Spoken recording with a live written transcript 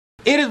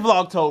It is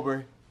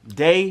Vlogtober,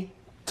 day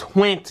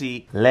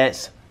 20.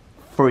 Let's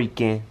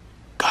freaking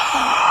go.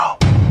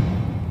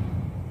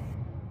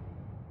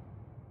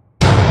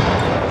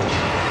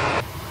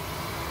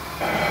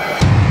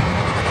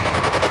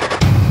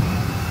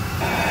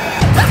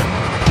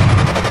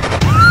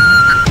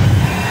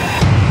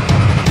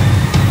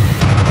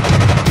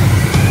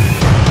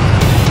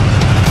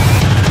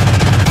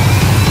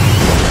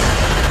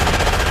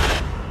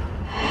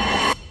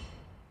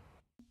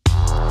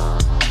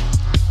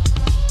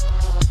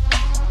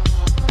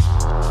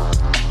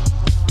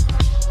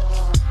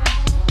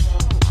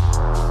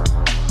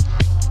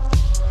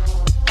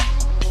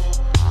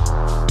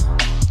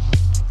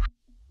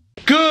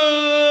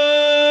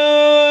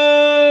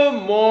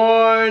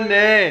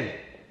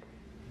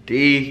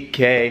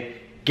 DK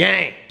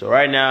gang. So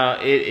right now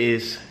it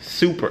is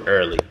super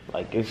early.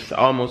 Like it's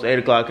almost 8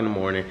 o'clock in the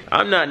morning.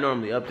 I'm not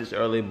normally up this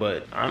early,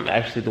 but I'm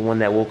actually the one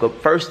that woke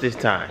up first this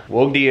time.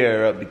 Woke the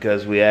air up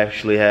because we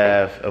actually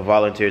have a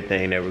volunteer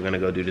thing that we're gonna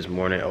go do this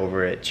morning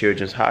over at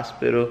Children's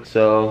Hospital.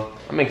 So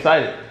I'm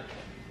excited.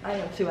 I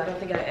am too. I don't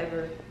think I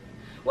ever,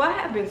 well, I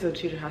have been to a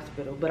Children's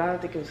Hospital, but I don't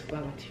think it was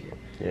volunteer.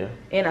 Yeah.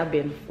 And I've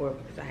been before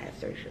because I had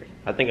surgery.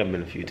 I think I've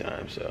been a few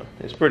times, so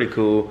it's pretty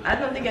cool. I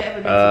don't think I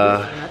ever been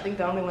to this one. I think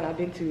the only one I've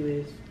been to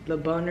is Le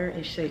Bonheur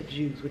and Shake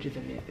Juice, which is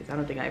in Memphis. I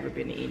don't think I ever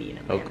been to any in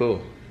Atlanta. Oh,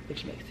 cool.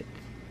 Which makes sense.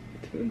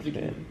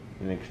 Yeah,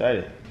 I'm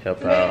excited.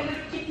 Help out,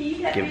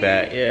 get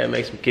back. Yeah,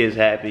 make some kids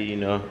happy, you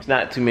know. It's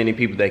not too many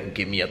people that can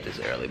get me up this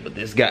early, but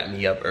this got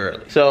me up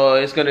early. So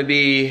it's gonna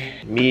be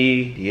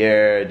me,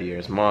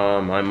 Diera's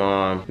mom, my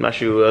mom. I'm not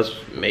sure who else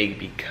may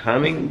be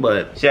coming,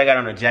 but see, I got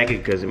on a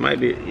jacket because it might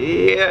be,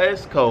 yeah,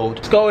 it's cold.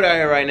 It's cold out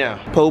here right now.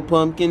 Po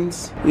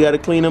pumpkins, we gotta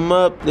clean them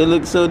up. They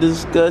look so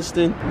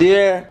disgusting.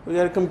 Dier, we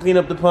gotta come clean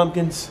up the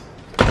pumpkins.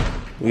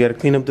 We gotta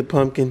clean up the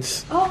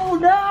pumpkins. Oh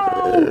no!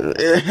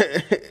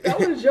 That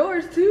was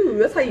yours too.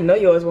 That's how you know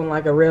yours wasn't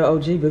like a real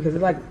OG because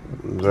it's like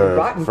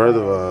rotten. First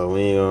of all,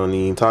 we ain't gonna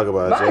even talk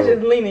about it. Mine's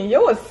just leaning.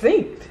 Yours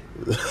synced.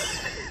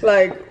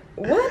 Like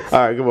what?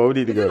 All right, come on. We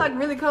need to go. Is it like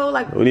really cold?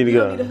 Like we need to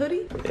go. You don't need a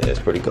hoodie? Yeah, it's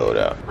pretty cold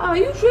out. Oh,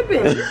 you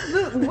tripping?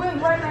 Look,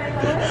 wind right now. I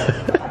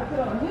gotta put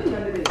on a hoodie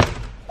under this.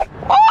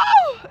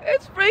 Oh,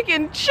 it's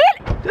freaking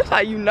chilly. That's how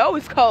you know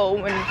it's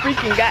cold when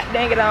freaking god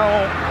dang it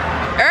on.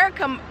 Air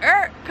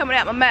coming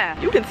out my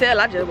mouth. You can tell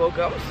I just woke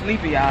up. I'm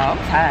sleepy, y'all.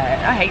 I'm tired.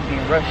 I hate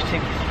being rushed too.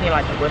 I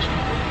like to rush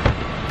people.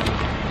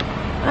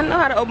 I know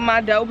how to open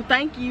my door, but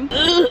thank you.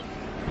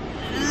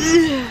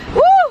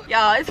 Woo!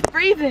 Y'all, it's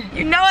freezing.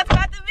 You know it's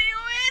about to be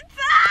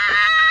winter.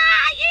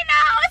 You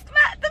know it's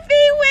about to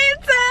be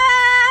winter.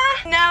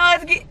 No,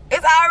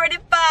 it's already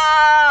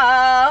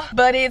fall,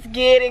 but it's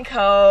getting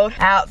cold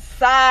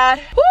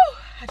outside. Woo!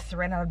 I just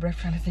ran out of breath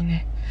trying to sing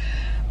that.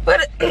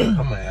 But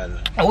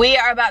we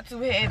are about to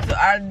head to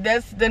our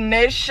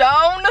destination.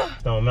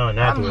 Stone Mountain.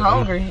 I'm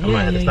hungry. I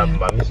might have to stop and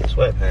buy me some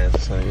sweatpants or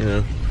something, you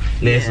know.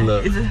 Yeah,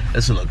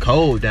 it's a little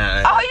cold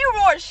down. Oh, you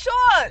wore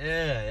shorts.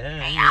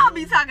 Yeah. Y'all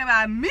be talking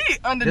about me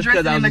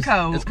underdressing in the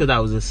cold. It's because I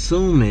was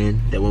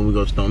assuming that when we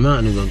go to Stone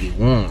Mountain, it's gonna get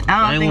warm.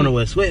 I ain't want to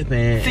wear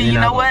sweatpants. See, you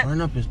know what?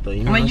 Burn up and stuff,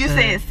 you know when you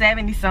said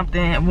 70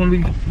 something, by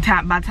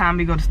the time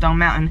we go to Stone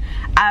Mountain,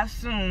 I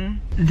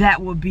assumed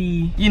that would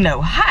be, you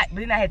know, hot.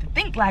 But then I had to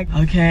think like,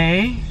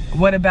 okay,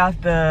 what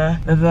about the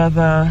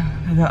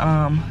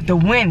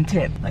wind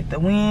temp? Like the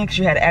wind, because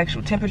you had an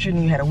actual temperature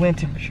and you had a wind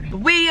temperature.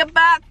 We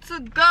about to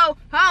go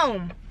home.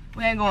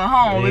 We ain't going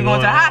home. We're going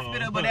to the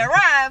hospital, but that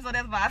rhymes, so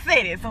that's why I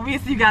said it. So we'll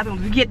see you guys when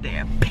we get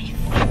there. Peace.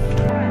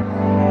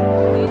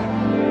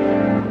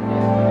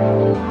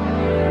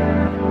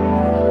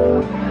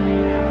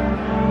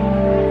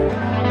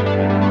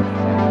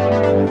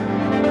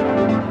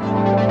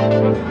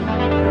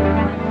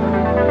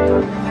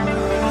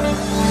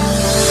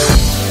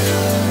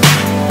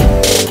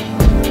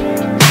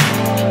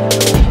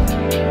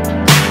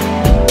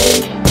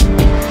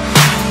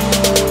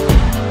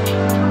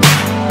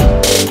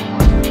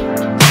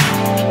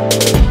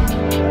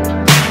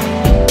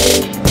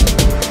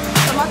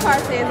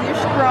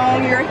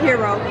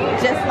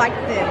 Just like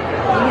them.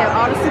 We have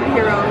all the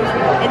superheroes,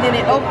 and then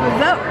it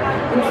opens up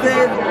and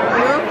says,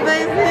 "Your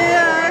face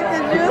here,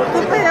 cause you're a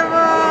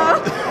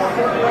superhero."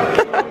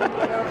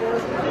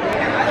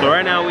 So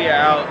right now we are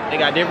out. They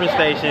got different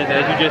stations,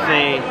 as you just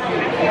seen,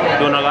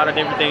 doing a lot of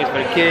different things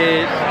for the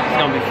kids. It's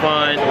gonna be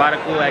fun. A lot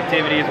of cool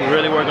activities. We're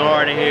really working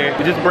hard in here.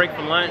 We just break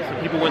for lunch, so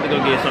people went to go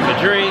get something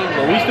to drink,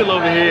 but we still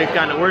over here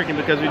kind of working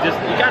because we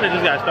kind of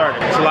just got started.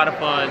 It's a lot of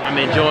fun. I'm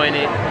enjoying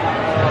it.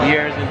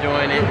 Diera's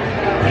enjoying it,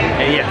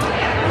 and yeah.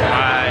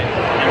 I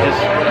am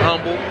just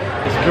humble.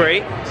 It's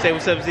great. Say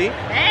what's up, Z.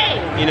 Hey.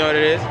 You know what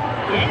it is?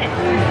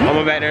 Yeah.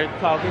 I'm back there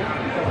talking.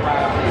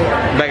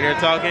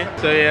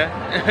 So yeah.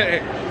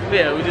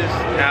 Yeah, we just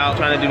out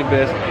trying to do the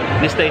best.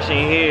 This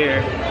station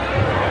here,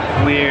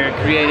 we're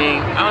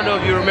creating, I don't know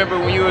if you remember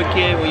when you were a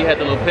kid, when you had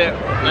the little pet,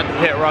 not the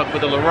pet rock,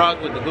 but the little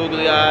rock with the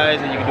googly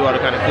eyes, and you can do all the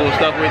kind of cool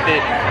stuff with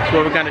it. That's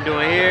what we're kind of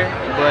doing here,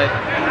 but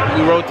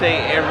we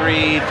rotate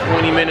every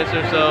 20 minutes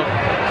or so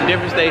to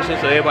different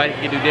stations so everybody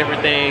can do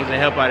different things and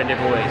help out in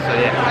different ways. So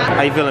yeah,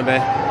 how you feeling,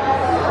 man?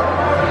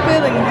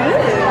 feeling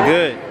good.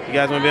 Good. You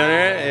guys want to be on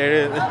there? There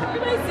it is.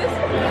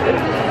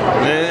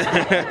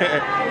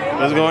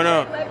 What's going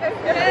on?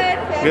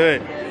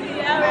 Good.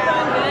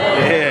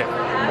 Yeah.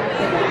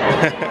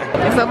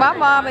 And so my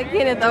mom and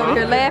Kenneth over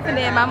here laughing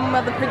at my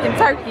mother freaking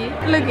turkey.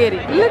 Look at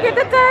it. Look at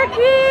the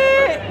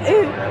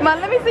turkey.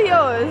 Let me see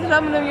yours.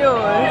 Show me them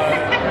yours.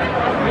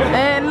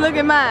 And look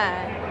at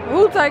mine.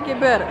 Who turkey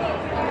better?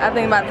 I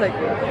think my turkey.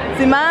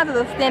 See, mine is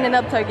a standing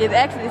up turkey. It's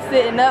actually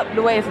sitting up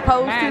the way it's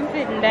supposed to. Mine's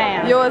sitting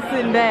down. Yours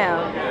sitting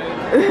down.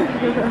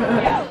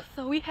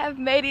 So we have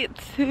made it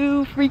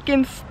to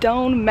freaking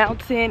Stone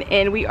Mountain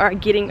and we are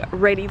getting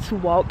ready to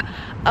walk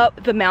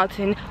up the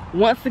mountain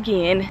once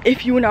again.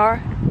 If you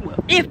are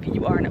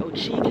an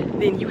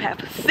OG, then you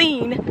have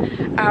seen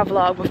our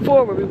vlog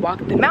before where we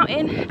walked the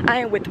mountain. I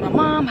am with my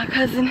mom, my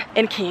cousin,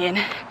 and Ken.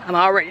 I'm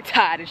already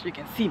tired, as you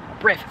can see. My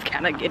breath is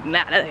kind of getting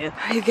out of here.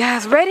 Are you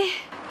guys ready?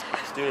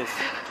 Let's do this.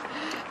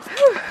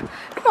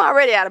 I'm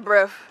already out of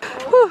breath.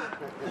 Whew.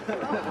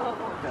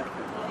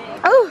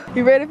 Oh,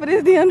 you ready for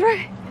this,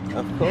 DeAndre?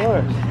 Of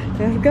course.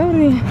 Let's go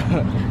then.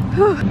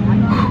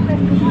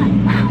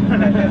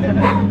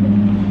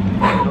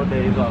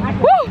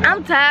 Woo!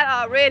 I'm tired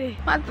already.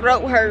 My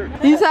throat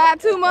hurts. You tired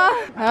too, Mom?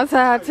 I'm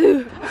tired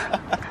too.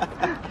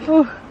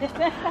 Ooh.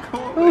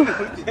 Ooh.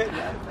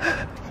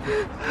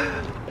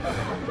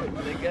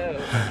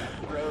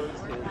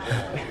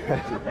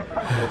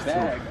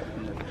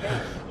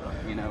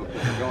 You know,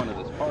 we're going to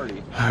this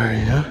party.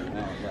 Alright, huh?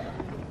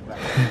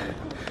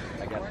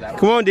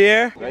 Come on,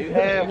 dear.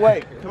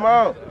 Halfway. Come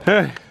on.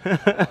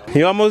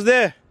 You almost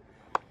there.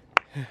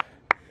 There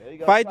you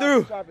go. Fight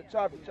through. Chop it,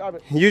 chop it, chop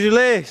it. Use your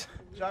legs.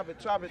 Chop it,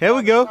 chop it. Here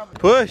we go.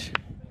 Push.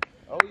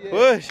 Oh yeah.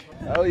 Push.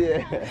 Oh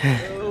yeah.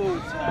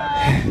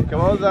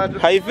 Come on, Zandra.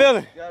 How you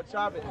feeling? You gotta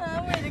chop it.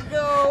 I'm ready to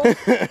go.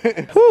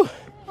 Whew.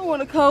 I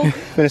want to coke.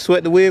 Finna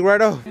sweat the wig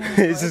right off.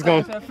 It's just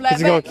gonna, Flat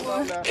it's back.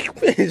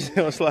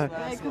 gonna slide.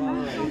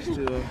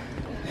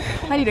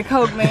 I need a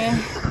coke, man.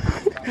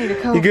 I need a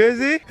coke. You good,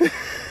 Z?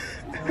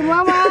 Come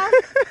on, Mom.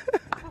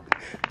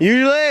 Use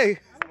your leg.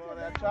 Come on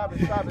now, chop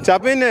it, chop it.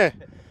 Chop in there.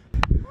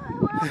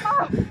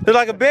 Look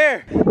like a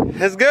bear.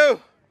 Let's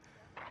go.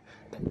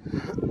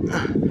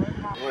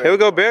 Here we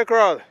go, bear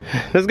crawler.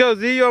 Let's go,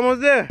 Z. You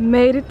almost there.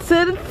 Made it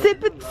to the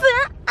tip of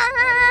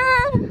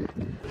time.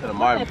 To the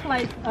mark.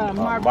 Place,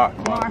 Mark.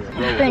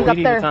 thing up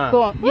there.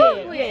 Going.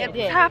 Yeah, at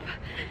the top.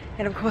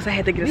 And of course I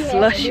had to get a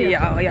slushy,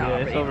 y'all.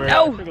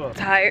 Oh,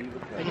 tired.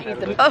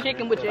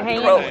 Chicken with your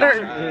hands.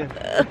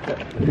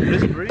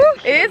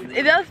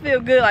 It does feel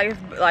good,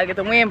 like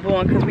the wind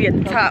blowing, because we at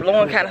the top,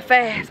 blowing kind of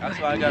fast. That's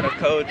why I got a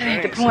cold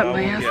drink. At the point,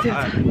 man, I'm still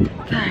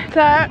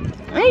tired.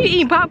 And you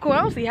eating popcorn?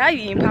 I don't see how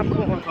you eating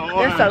popcorn.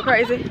 That's so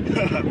crazy.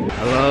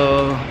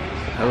 Hello,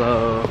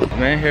 hello.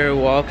 I'm in here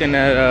walking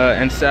at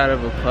inside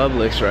of a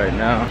Publix right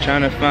now,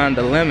 trying to find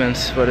the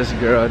lemons for this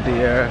girl,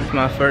 Dear. It's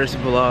my first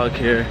vlog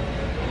here.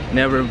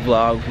 Never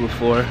vlogged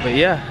before, but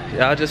yeah,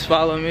 y'all just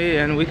follow me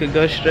and we could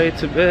go straight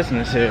to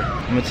business here.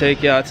 I'm gonna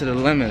take y'all to the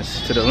lemon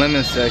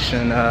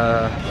section,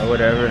 or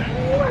whatever.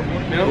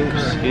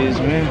 Oops, excuse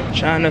me.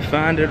 Trying to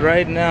find it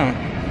right now.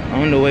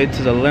 On the way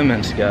to the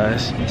lemons,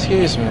 guys.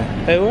 Excuse me.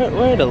 Hey, where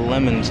are the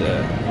lemons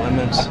at?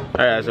 Lemons?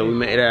 Alright, so we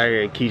made it out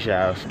here at Keisha's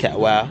house. Cat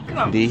Wow.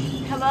 D.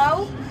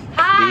 Hello?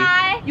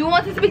 Hi. You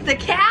want to speak to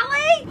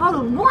Callie? Hold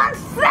on 1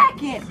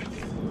 second.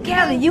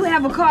 Callie, you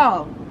have a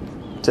call.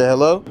 Say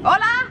hello.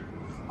 Hola.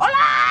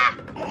 Hola.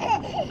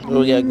 What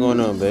we got going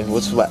on, babe?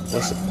 What's about to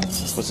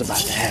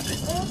happen?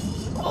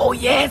 Oh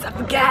yes, I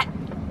forgot.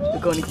 We're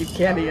gonna give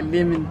Callie a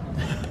lemon.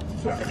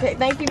 Okay,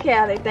 thank you,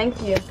 Callie.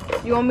 Thank you.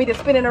 You want me to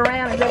spin it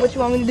around? Is that what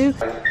you want me to do?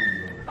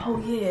 Oh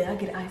yeah, I'll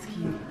get an ice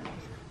cube.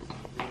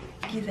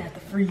 Get it out the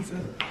freezer.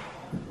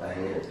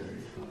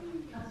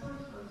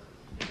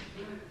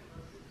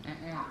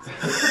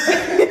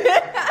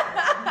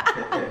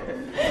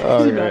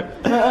 All right.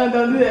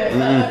 Don't do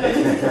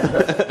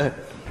that.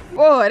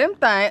 Boy, them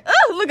things.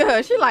 Oh, look at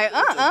her. She like,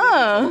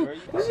 don't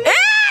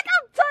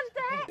touch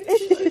that.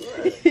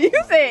 You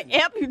said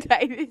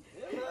amputated.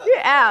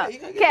 You're out.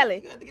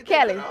 Kelly.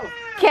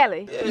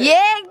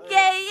 Yeah.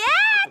 Yay,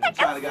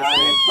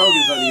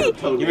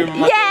 so good,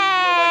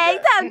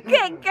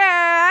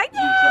 girl.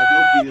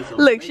 Yay.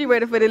 Look, she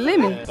ready for the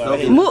lemon.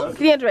 Move,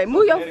 DeAndre,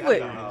 move your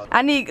foot.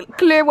 I need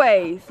clear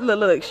ways.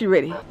 Look, she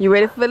ready. You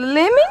ready for the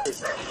lemon?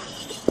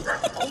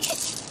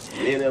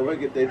 Yeah, now we'll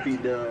get their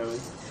feet down.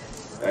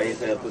 I ain't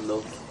saying put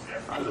no.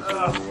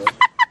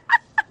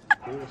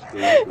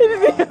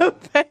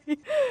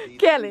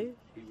 Kelly,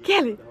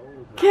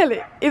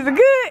 is it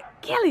good?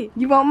 Kelly,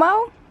 you want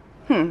more?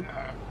 Can't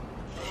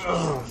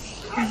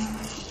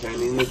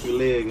even lift your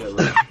leg up.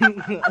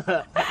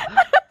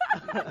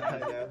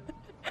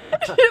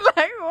 She's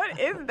like, what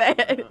is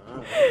that?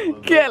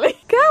 Kelly,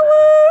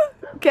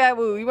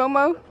 Kawu, you want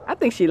more? I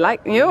think she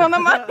like you. Want no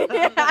more?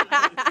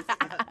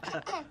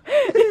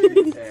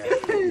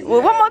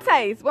 Well, one more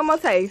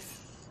taste.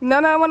 No,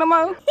 want no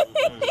more?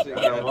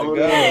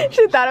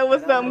 She thought it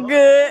was something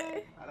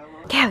good.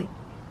 Kelly.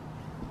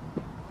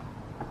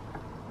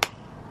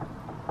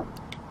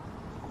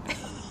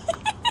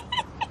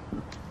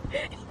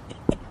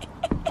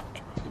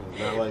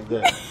 like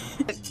that.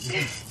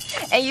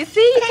 And you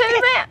see, turn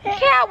around.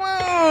 Cat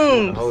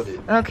wounds. Hold it.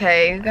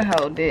 Okay, you can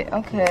hold it.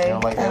 Okay. I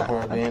don't like that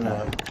part being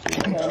up.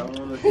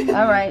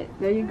 All right,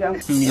 there you go.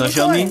 You gonna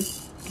show me?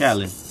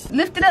 Callie.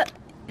 Lift it up.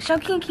 Show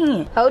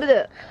Ken. Hold it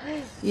up.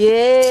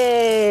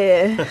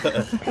 Yeah.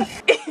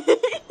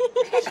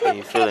 How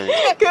you feeling?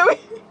 Can we?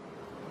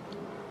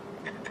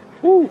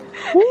 Woo,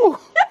 woo.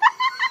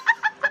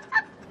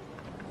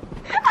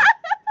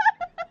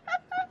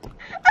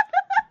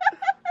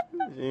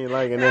 She ain't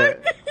liking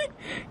that.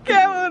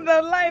 Cat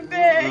don't like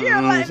that. You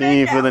don't like She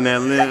ain't feeling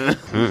that lip.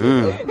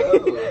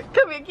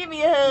 Come here, give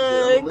me a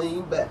hug.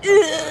 Lean back.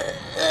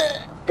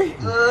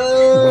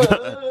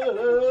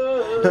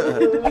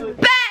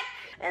 Back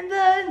in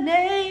the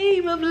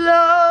name of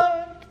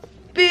love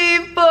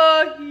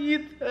before he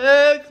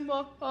takes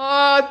my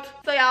heart.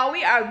 So y'all,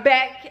 we are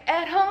back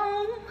at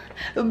home,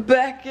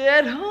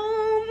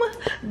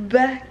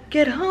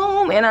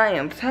 and I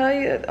am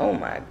tired. Oh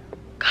my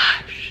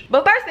gosh.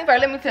 But first thing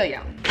first, let me tell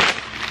y'all.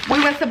 We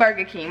went to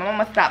Burger King. My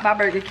mama stopped by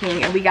Burger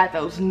King and we got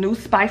those new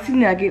spicy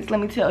nuggets. Let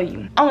me tell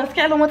you. On a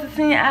scale of 1 to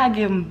 10, I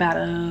give them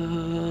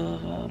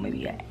about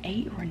maybe an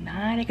 8 or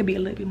 9. They could be a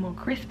little bit more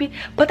crispy,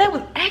 but that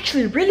was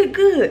actually really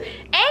good.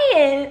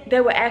 And they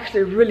were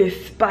actually really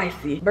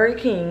spicy. Burger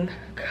King,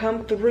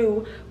 come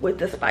through with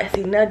the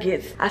spicy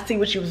nuggets. I see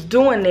what you was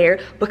doing there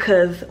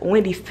because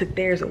Wendy's took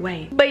theirs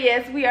away. But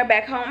yes, we are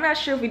back home. I'm not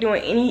sure if we're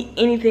doing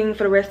anything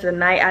for the rest of the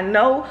night. I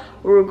know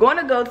we were going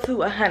to go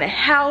to a haunted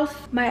house.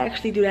 Might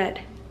actually do that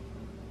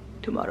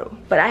tomorrow,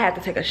 but I have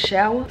to take a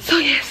shower. So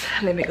yes,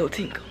 let me go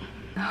tinkle.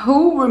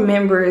 Who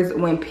remembers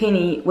when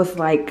Penny was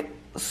like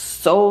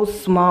so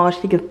small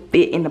she could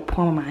fit in the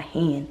palm of my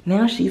hand?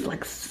 Now she's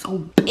like so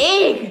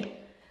big.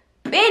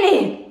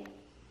 Penny,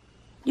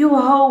 you a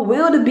whole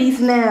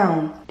wildebeest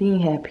now. Then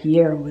you have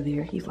Pierre over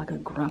there. He's like a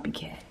grumpy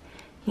cat.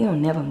 He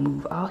don't never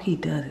move. All he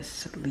does is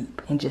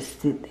sleep and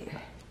just sit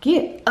there.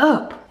 Get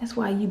up. That's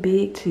why you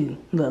big too.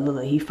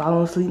 Look, he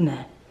falling asleep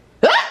now.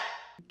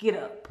 Get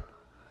up.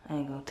 I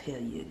ain't gonna tell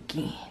you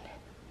again.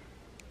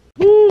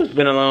 Woo, it's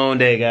been a long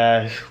day,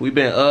 guys. We've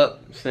been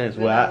up since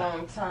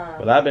long time.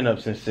 Well, I've been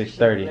up since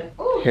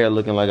 6:30. Hair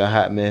looking like a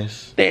hot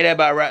mess. I think that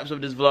about wraps up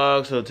this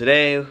vlog. So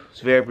today was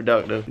very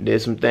productive.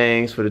 Did some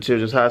things for the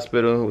Children's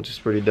Hospital, which is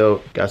pretty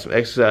dope. Got some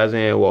exercise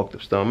in, walked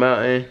up Stone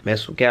Mountain,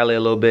 messed with Callie a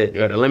little bit.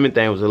 The lemon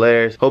thing was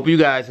hilarious. Hope you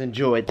guys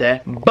enjoyed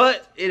that.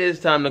 But it is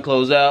time to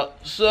close out.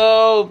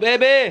 So,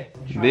 baby.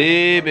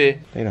 They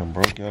done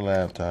broke your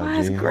laptop, Why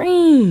it's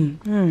green?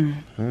 I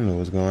don't know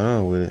what's going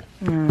on with it.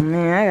 Oh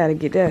man, I gotta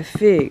get that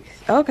fixed.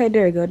 Okay,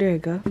 there you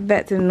go.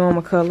 Back to the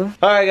normal color.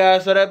 Alright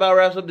guys, so that about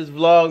wraps up this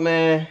vlog,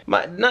 man.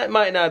 Might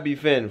not be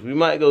finished. We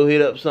might go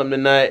hit up something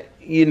tonight.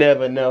 You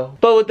never know.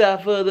 But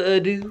without further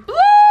ado,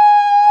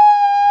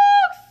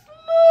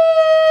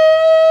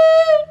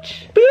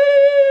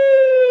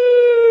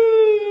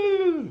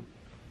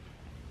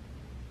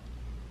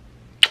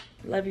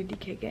 love you,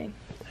 DK gang.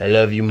 I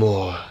love you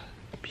more.